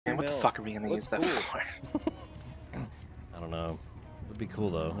Man, what the fuck are we gonna use that for? I don't know. It'd be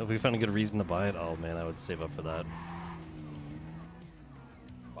cool though. If we found a good reason to buy it, oh man, I would save up for that.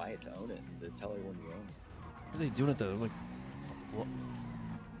 Buy it to own it. To tell everyone you own it. What are they doing it though?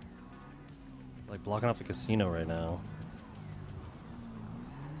 Like blocking off the casino right now.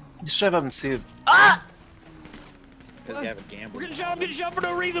 Just drive up and see it. Ah! Because you have a gamble. We're getting shot. I'm getting shot for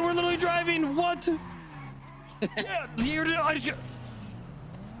no reason. We're literally driving. What? Yeah, here. I just.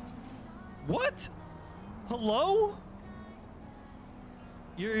 What? Hello?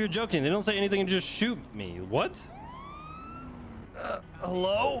 You're joking. They don't say anything and just shoot me. What?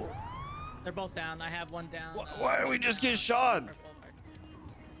 Hello? They're both down. I have one down. Why are we just getting shot?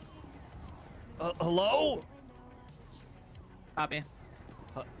 Hello? Copy.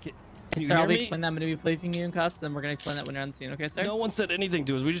 Can you Sir, hear I'll me? explain that. I'm going to be placing you in cuffs, and we're going to explain that when you're on the scene. Okay, sir? No one said anything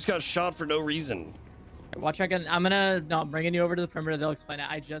to us. We just got shot for no reason. Watch our gun. I'm going to... No, I'm bringing you over to the perimeter. They'll explain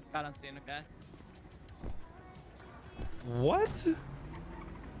it. I just got on scene, okay? What?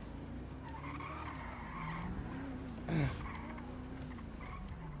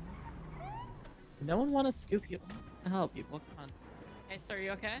 No one want to scoop you. What the hell, people? Come on. Hey, sir,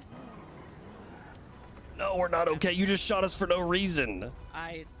 you okay? No, we're not okay. You just shot us for no reason.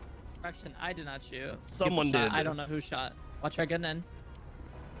 Correction, I did not shoot. Someone People shot. did. I don't know who shot. Watch our gun in.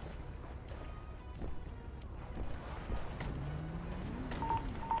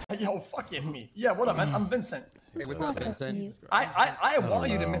 Yo, fuck it's me. Yeah, what up, man? I'm Vincent. Hey, what's up, Vincent? I want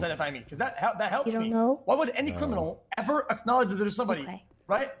you to misidentify me because that helps You don't me. know? Why would any criminal ever acknowledge that there's somebody, Okay.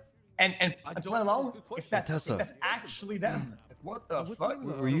 right? And let alone if that's Tessa. actually them. What the fuck?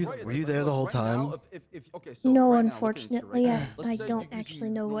 Were you there the whole time? No, unfortunately, I don't actually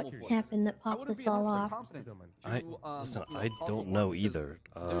know what happened that popped this all off. Listen, I don't know either.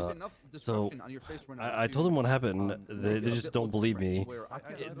 So I told them what happened. They just don't believe me.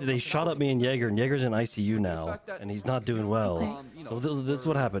 They shot at me and Yeager, and Yeager's in ICU now, and he's not doing well. So this is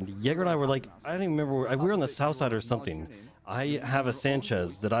what happened. Yeager and I were like, I don't even remember. We were on the south side or something. I have a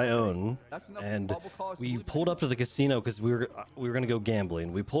Sanchez that I own, and we pulled up to the casino because we were gonna go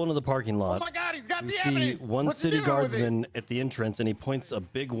gambling. We pull into the parking lot. Oh my God, he's got We the see evidence. one What's he city doing with it? guardsman at the entrance, and he points a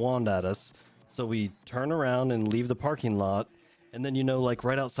big wand at us. So we turn around and leave the parking lot, and then like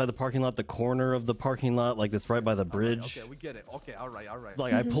right outside the parking lot, the corner of the parking lot, like that's right by the bridge. Okay, we get it. Okay, all right.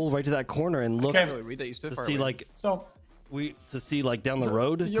 Like I pull right to that corner and look Okay. Read that you stood to far see away. down the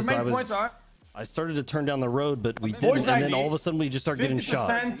road. Your 'cause main points are I started to turn down the road, but we Voice didn't, and then ID, all of a sudden we just start getting shot.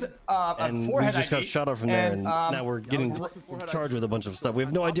 50% And we forehead just got ID, shot off from there, and and, now we're getting charged with a bunch of stuff. We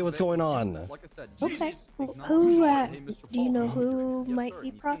have no idea what's going on. Like I said, Okay. Do you know who might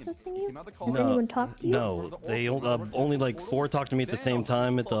be processing you? Has anyone talked to you? No, they only like 4 talked to me at the same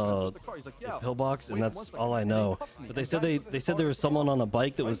time at the pillbox, and that's all I know. But they said there was someone on a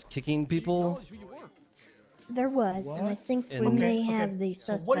bike that was kicking people. There was, and I think we And- may have the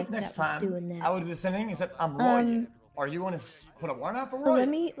So what if suspect next that was doing time that. I would do the same thing? Except I'm Roy. Are you going to put a warrant out for So Roy? let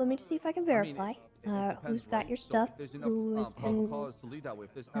me see if I can verify who's got your stuff, who has been in what?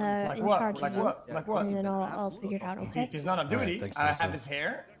 charge Like of you, what? Like what? and then I'll figure it out. Okay. If he's not on duty, thanks, I Tessa. have his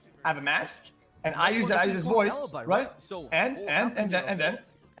hair, I have a mask, and I use his voice, right? And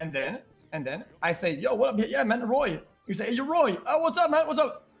then I say, yo, what up? Yeah, man, Roy. You say, hey, you're Roy. Oh, what's up, man? What's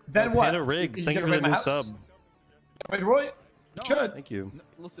up? Then what? Panda Riggs, You thank you gonna for the raid my new house? sub. Wait, Roy? You should. Thank you.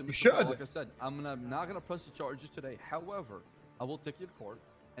 Listen, You Mr. should. Ball, like I said, I'm not gonna press the charges today. However, I will take you to court,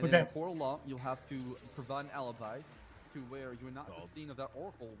 and in Okay. the court of law, you'll have to provide an alibi to where you were not at the scene of that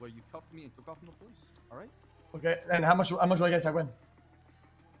oracle where you cuffed me and took off from the police. All right? Okay, and how much do I get if I win?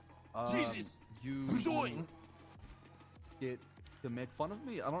 Jesus. You get to make fun of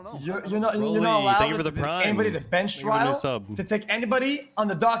me? I don't know. You're not Rolly, allowed thank you for the to take prime. anybody to bench Thank you for the new trial sub. to take anybody on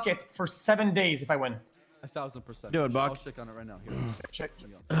the docket for 7 days if I win. 1,000%. Do it, Buck. I'll check on it right now. Here. Check.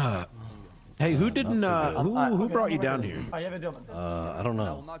 Hey, who didn't? Who brought you down here? I have a deal. I don't I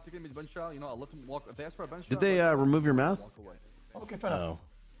will know. not take anybody to bench trial. I'll let them walk. If they ask for a bench Did trial, they let them remove your mouse? walk away. Okay, fair enough.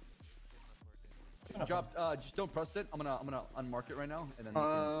 No. Drop. Just don't press it. I'm gonna unmark it right now, and then.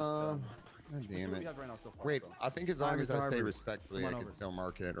 God What's damn what we it. have right now so far? Wait, I think as long as I say Driver. respectfully, Come I on can over. still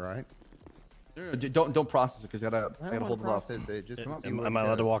mark it, right? No, don't process it because I gotta I don't hold it want off. to process it. Just to see Am what I it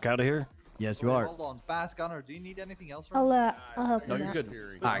allowed to does. walk out of here? Yes, you are. Hold on, fast Gunner. Do you need anything else? I'll help No, you you're out. good.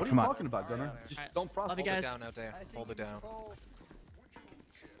 Fury. What Alright, are come you on. talking about, Gunner? Just Alright. don't process Love you it. guys. Down out there. Hold it down.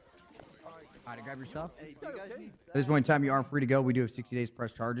 Alright, grab your stuff. Hey, do you guys need At this point in time, you are free to go. We do have 60 days to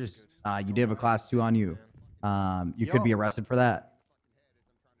press charges. You did have a class 2 on you. You could be arrested for that.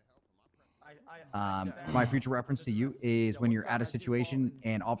 My future reference to you is when you're at a situation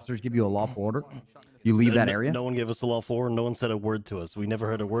and officers give you a lawful order, you leave that area. No one gave us a lawful order. No one said a word to us. We never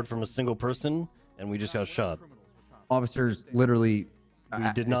heard a word from a single person, and we just got shot. Officers literally. We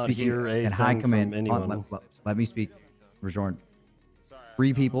did not speaking hear a in high thing command. from anyone. Let me speak, Bjorn.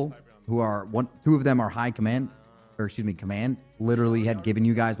 3 people who are 2 of them are high command, or excuse me, command. Literally had given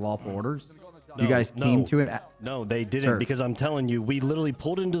you guys lawful orders. You guys came to it. No, they didn't. Sir. Because I'm telling you, we literally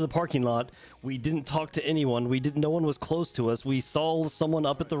pulled into the parking lot. We didn't talk to anyone. No one was close to us. We saw someone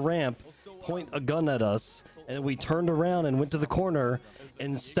up at the ramp point a gun at us, and we turned around and went to the corner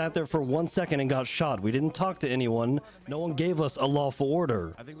and sat there for 1 second and got shot. We didn't talk to anyone. No one gave us a lawful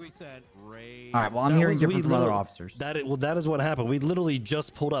order. I think we said raid. All right. Well, I'm hearing different from other officers. That is what happened. We literally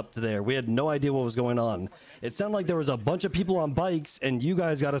just pulled up to there. We had no idea what was going on. It sounded like there was a bunch of people on bikes, and you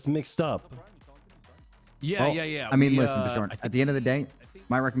guys got us mixed up. Yeah. I mean, listen, Bjorn, at the end of the day,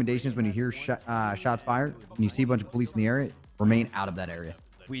 my recommendation is when you hear shots fired and you see a bunch of police in the area, remain out of that area.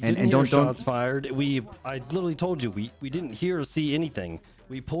 We didn't hear shots fired. I literally told you, we didn't hear or see anything.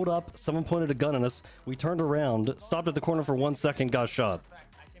 We pulled up, someone pointed a gun at us, we turned around, stopped at the corner for 1 second, got shot.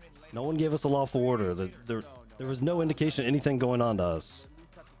 No one gave us a lawful order. There was no indication of anything going on to us.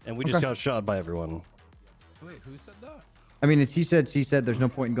 And we just got shot by everyone. Wait, who said that? I mean, it's he said, she said. There's no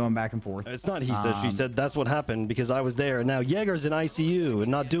point in going back and forth. It's not he said, she said. That's what happened because I was there. And now Yeager's in ICU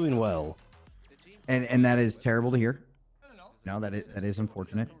and not doing well. And that is terrible to hear. No, that is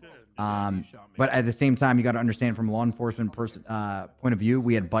unfortunate. But at the same time, you got to understand from a law enforcement point of view,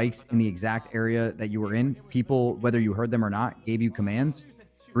 we had bikes in the exact area that you were in. People, whether you heard them or not, gave you commands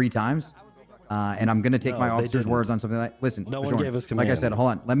 3 times. And I'm gonna take my officer's words on something like that. Listen, no one gave us commands. Like I said,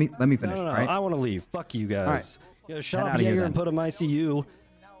 hold on. Let me finish. No, right? I want to leave. Fuck you guys. All right. Shut up, Yeager, and put him ICU.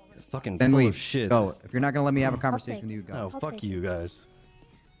 Fucking then full leave. of shit. Go. If you're not gonna let me have a conversation with you, go. No, fuck you guys.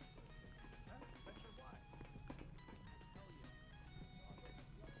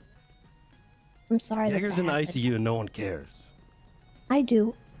 I'm sorry. Yeager's in ICU and no one cares. I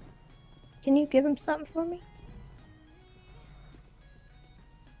do. Can you give him something for me?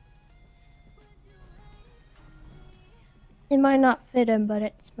 It might not fit him, but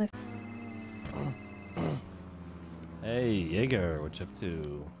it's my. Hey, Yeager, what you up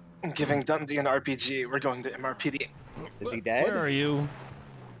to? I'm giving Dundee an RPG. We're going to MRPD. Is he dead? Where are you?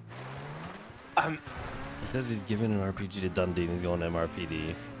 He says he's giving an RPG to Dundee and he's going to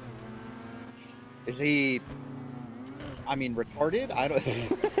MRPD. Is he? I mean, retarded? I don't.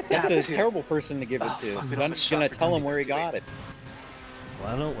 That's a terrible person to give it to. I'm just gonna tell him where he got it.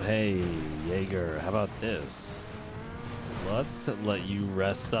 Why don't? Hey, Yeager, how about this? Let's let you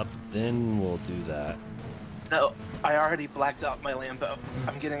rest up, then we'll do that. No, I already blacked out my Lambo.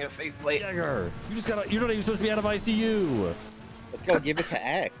 I'm getting a fake plate. Yeager, you're not even supposed to be out of ICU. Let's go give it to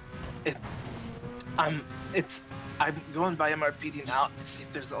X. I'm going by MRPD now to see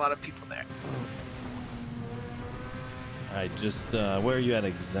if there's a lot of people there. Alright, just where are you at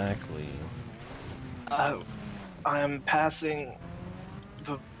exactly? I'm passing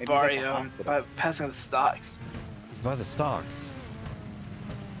the barrio, passing the stocks. He's by the stocks.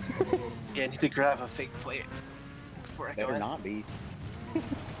 Yeah, I need to grab a fake plate before I go in. Better not be.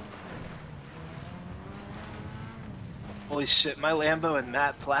 Holy shit, my Lambo and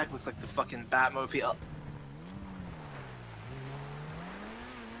matte black looks like the fucking Batmobile.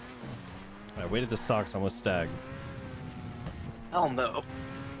 Alright, wait at the stocks, I'm with Stag. Hell no.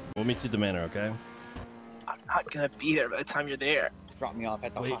 We'll meet you at the manor, okay? I'm not gonna be there by the time you're there. Drop me off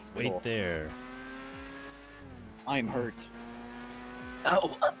at the hospital. Wait there. I'm hurt.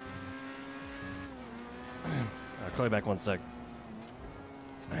 Oh. I'll call you back 1 sec.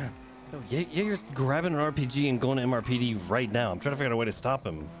 No, Yeager's grabbing an RPG and going to MRPD right now. I'm trying to figure out a way to stop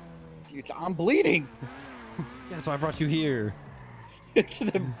him. I'm bleeding. Yeah, that's why I brought you here. To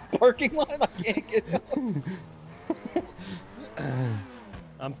the parking lot? I can't get out.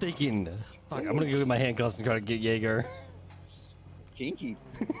 I'm thinking, fuck, I'm gonna go get my handcuffs and try to get Yeager. Kinky.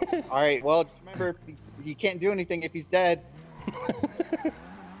 Alright, well, just remember, he can't do anything if he's dead.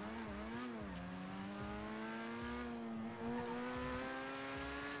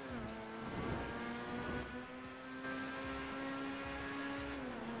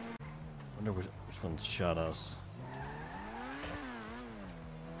 Wonder which one shot us.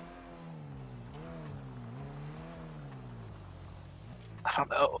 I don't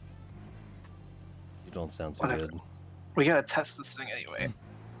know. You don't sound so good. We gotta test this thing anyway.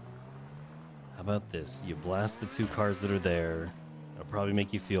 How about this? You blast the 2 cars that are there. It'll probably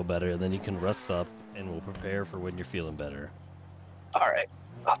make you feel better, and then you can rest up, and we'll prepare for when you're feeling better. Alright,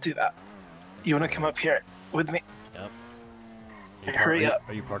 I'll do that. You wanna come up here with me? Yep. Hey, hurry up.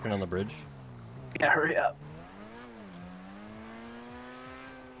 Are you parking on the bridge? Yeah, hurry up.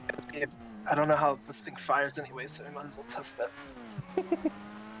 I don't know how this thing fires anyway, so we might as well test it.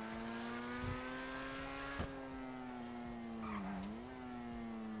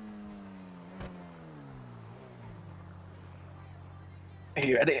 Are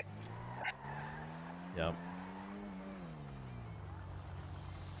you ready? Yep.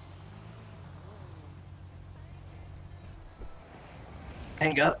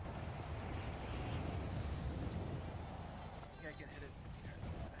 Hang up.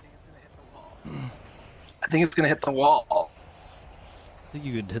 I think it's gonna hit the wall. I think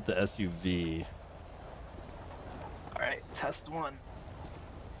you could hit the SUV. Alright, test one.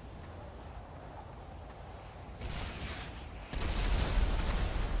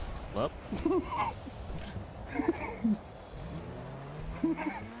 Well.